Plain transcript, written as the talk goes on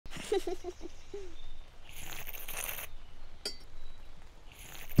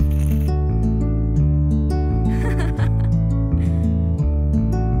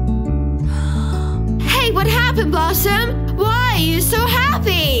Blossom, why are you so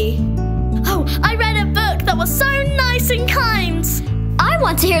happy? Oh, I read a book that was so nice and kind. I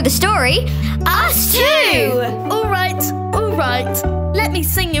want to hear the story. Us too! All right. Let me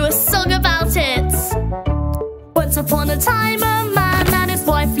sing you a song about it. Once upon a time, a man and his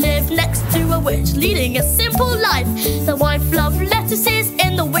wife lived next to a witch, leading a simple life. The wife loved lettuces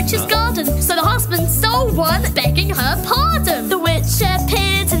in the witch's garden, so the husband stole one, begging her pardon. The witch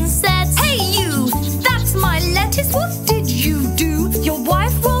appeared and said, "Hey you, that's my lettuce, what did you do? Your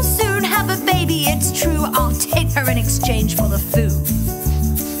wife will soon have a baby, it's true. I'll take her in exchange for the food."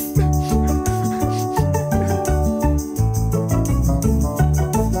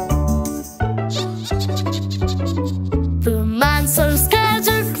 The man, so scared,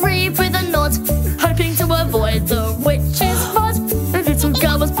 agreed with a nod, hoping to avoid the witch's wrath. A little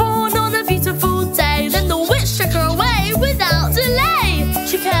girl was born on a beautiful day, then the witch took her away without delay.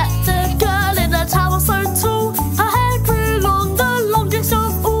 She kept the girl in a tower so tall, her hair grew long, the longest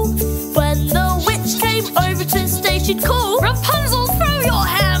of all. When the witch came over to stay, she'd call, "Rapunzel, throw your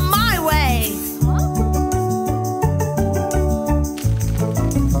hair my way."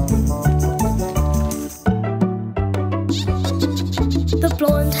 The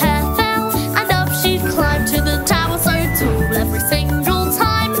blonde hair fell, and up she'd climbed to the tower so tall every single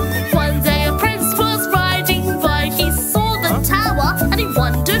time. One day a prince was riding by, he saw the tower and he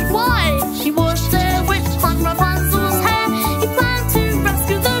wondered why. He watched the witch on Rapunzel's hair, he planned to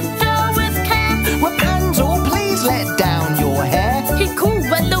rescue the girl with care. Rapunzel, please let down your hair. He called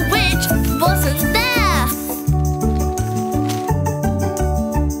when the witch wasn't there.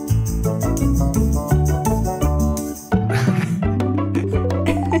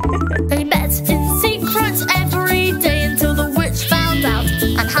 They met in secret every day until the witch found out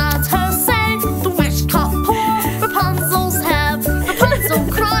and had her say. The witch cut poor Rapunzel's hair. Rapunzel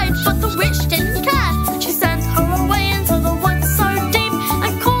cried, but the witch didn't care. She sent her away into the woods so deep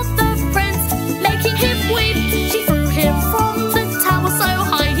and caught the prince, making him weep. She threw him from the tower so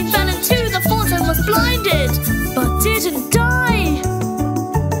high, he fell into the fort and was blinded, but didn't die.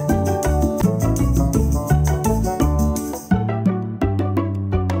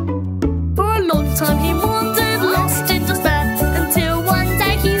 For a long time he